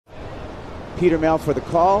Peter Mel for the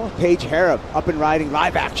call. Paige Hareb up and riding,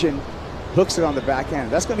 live action. Hooks it on the backhand.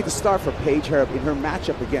 That's going to be the start for Paige Hareb in her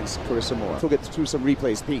matchup against Carissa Moore. We'll get through some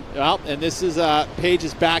replays, Pete. Well, and this is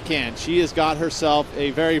Paige's backhand. She has got herself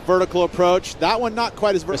a very vertical approach. That one not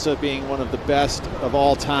quite as vertical, being one of the best of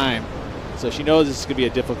all time. So she knows this is going to be a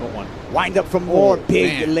difficult one. Wind up from Moore,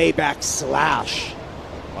 big layback slash.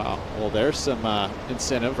 Wow, well there's some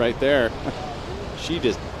incentive right there. She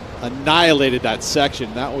just annihilated that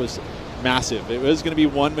section. That was massive. It was going to be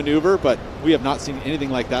one maneuver, but we have not seen anything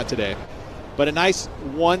like that today. But a nice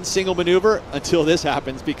one single maneuver until this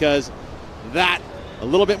happens, because that, a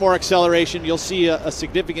little bit more acceleration, you'll see a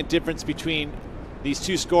significant difference between these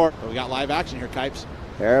two scores. We got live action here, Kipes.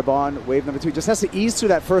 Hareb on wave number 2. Just has to ease through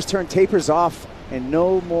that first turn, tapers off, and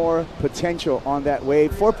no more potential on that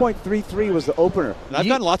wave. 4.33 was the opener. And I've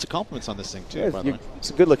gotten lots of compliments on this thing too, by the way.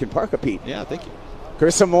 It's a good looking parka, Pete. Yeah, thank you.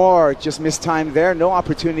 Carissa Moore just mistimed there. No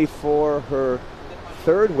opportunity for her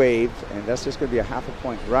third wave, and that's just going to be a half a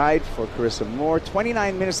point ride for Carissa Moore.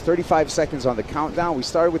 29 minutes, 35 seconds on the countdown. We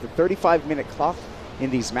started with a 35-minute clock in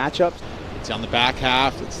these matchups. It's on the back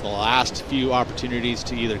half. It's the last few opportunities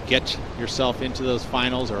to either get yourself into those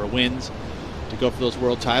finals or wins to go for those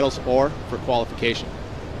world titles or for qualification.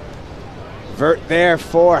 Vert there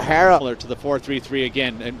for Hareb. To the 4.33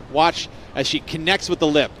 again, and watch as she connects with the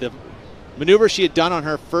lip. The maneuver she had done on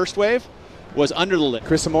her first wave was under the lip.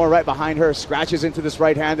 Carissa Moore right behind her, scratches into this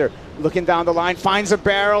right-hander, looking down the line, finds a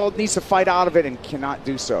barrel, needs to fight out of it and cannot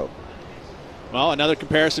do so. Well, another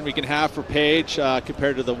comparison we can have for Paige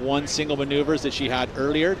compared to the one single maneuvers that she had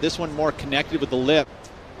earlier. This one more connected with the lip.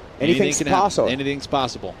 Anything's possible. Anything's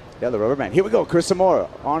possible. Yeah, the rubber band. Here we go. Carissa Moore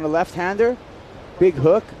on the left-hander, big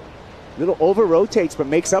hook, little over rotates, but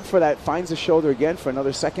makes up for that. Finds the shoulder again for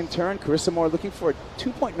another second turn. Carissa Moore looking for a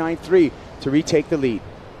 2.93 to retake the lead.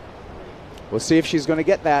 We'll see if she's going to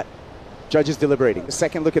get that. Judges deliberating. The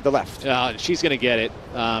second look at the left. She's going to get it.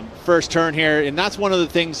 First turn here, and that's one of the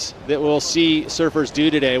things that we'll see surfers do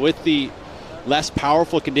today. With the less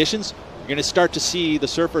powerful conditions, you're going to start to see the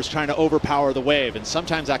surfers trying to overpower the wave, and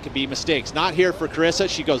sometimes that could be mistakes. Not here for Carissa.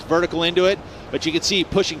 She goes vertical into it, but you can see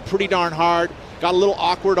pushing pretty darn hard. Got a little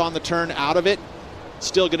awkward on the turn out of it.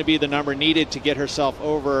 Still going to be the number needed to get herself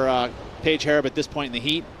over Paige Hareb at this point in the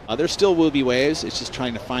heat. There still will be waves. It's just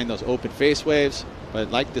trying to find those open face waves. But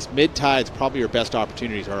like this mid-tide, it's probably your best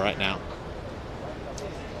opportunities are right now.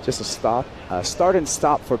 Just a start and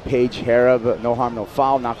stop for Paige Hareb. No harm, no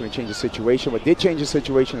foul. Not going to change the situation. What did change the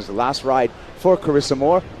situation is the last ride for Carissa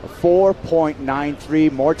Moore. A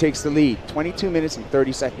 4.93. Moore takes the lead. 22 minutes and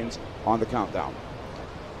 30 seconds on the countdown.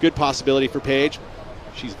 Good possibility for Paige.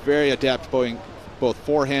 She's very adept going both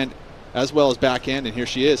forehand as well as backhand, and here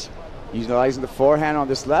she is. Utilizing the forehand on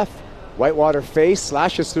this left. Whitewater face,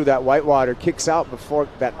 slashes through that whitewater, kicks out before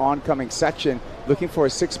that oncoming section. Looking for a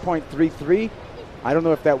 6.33. I don't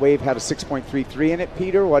know if that wave had a 6.33 in it,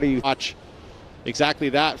 Peter. What do you watch? Exactly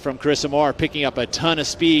that from Carissa Moore, picking up a ton of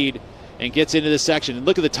speed and gets into this section. And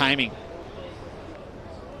look at the timing.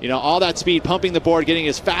 You know, all that speed, pumping the board, getting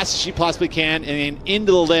as fast as she possibly can, and then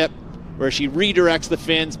into the lip, where she redirects the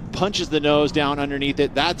fins, punches the nose down underneath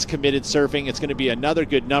it. That's committed surfing. It's going to be another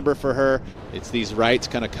good number for her. It's these rights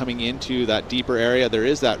kind of coming into that deeper area. There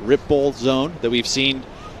is that rip bowl zone that we've seen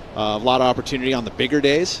a lot of opportunity on the bigger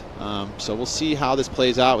days. So we'll see how this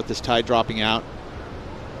plays out with this tide dropping out.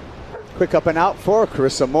 Quick up and out for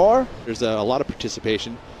Carissa Moore. There's a lot of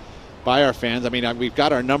participation by our fans. I mean, we've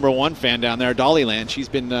got our number one fan down there, Dollyland. She's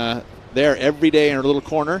been there every day in her little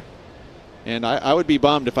corner. And I would be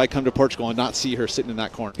bummed if I come to Portugal and not see her sitting in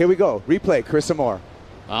that corner. Here we go. Replay, Carissa Moore.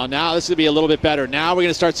 Now this is going to be a little bit better. Now we're going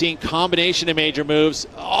to start seeing combination of major moves.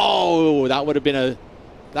 Oh, that would have been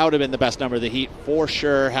the best number of the heat for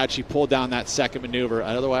sure had she pulled down that second maneuver.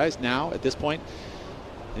 Otherwise, now at this point,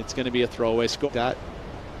 it's going to be a throwaway score.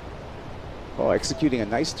 Executing a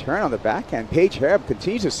nice turn on the backhand. Paige Hareb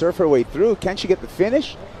continues to surf her way through. Can she get the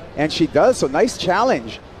finish? And she does, so nice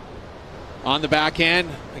challenge. On the backhand,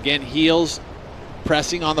 again, heels,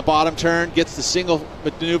 pressing on the bottom turn, gets the single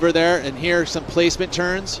maneuver there, and here some placement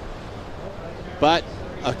turns. But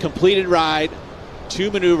a completed ride, 2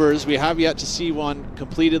 maneuvers. We have yet to see one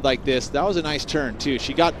completed like this. That was a nice turn, too.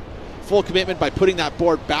 She got full commitment by putting that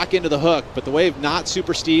board back into the hook, but the wave not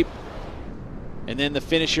super steep. And then the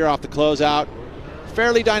finish here off the closeout.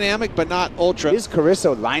 Fairly dynamic, but not ultra. Is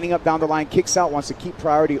Carissa lining up down the line, kicks out, wants to keep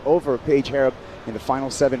priority over Paige Hareb in the final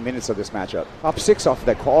 7 minutes of this matchup. Top 6 off of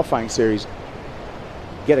that qualifying series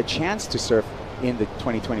get a chance to surf in the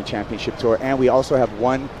 2020 Championship Tour, and we also have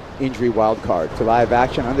 1 injury wild card. To live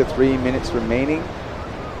action, under 3 minutes remaining.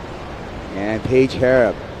 And Paige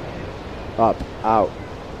Hareb up, out,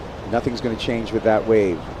 Nothing's going to change with that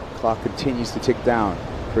wave. Clock continues to tick down.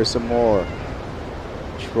 Carissa Moore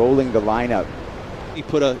trolling the lineup. You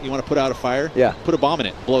want to put out a fire? Yeah. Put a bomb in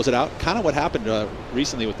it, blows it out. Kind of what happened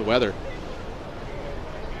recently with the weather.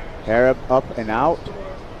 Hareb up and out.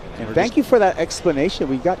 And thank you for that explanation.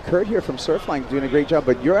 We got Kurt here from Surfline doing a great job,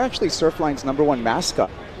 but you're actually Surfline's #1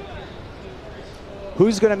 mascot.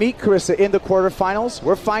 Who's going to meet Carissa in the quarterfinals?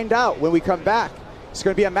 We'll find out when we come back. It's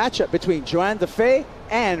going to be a matchup between Joanne Defay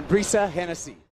and Brisa Hennessy.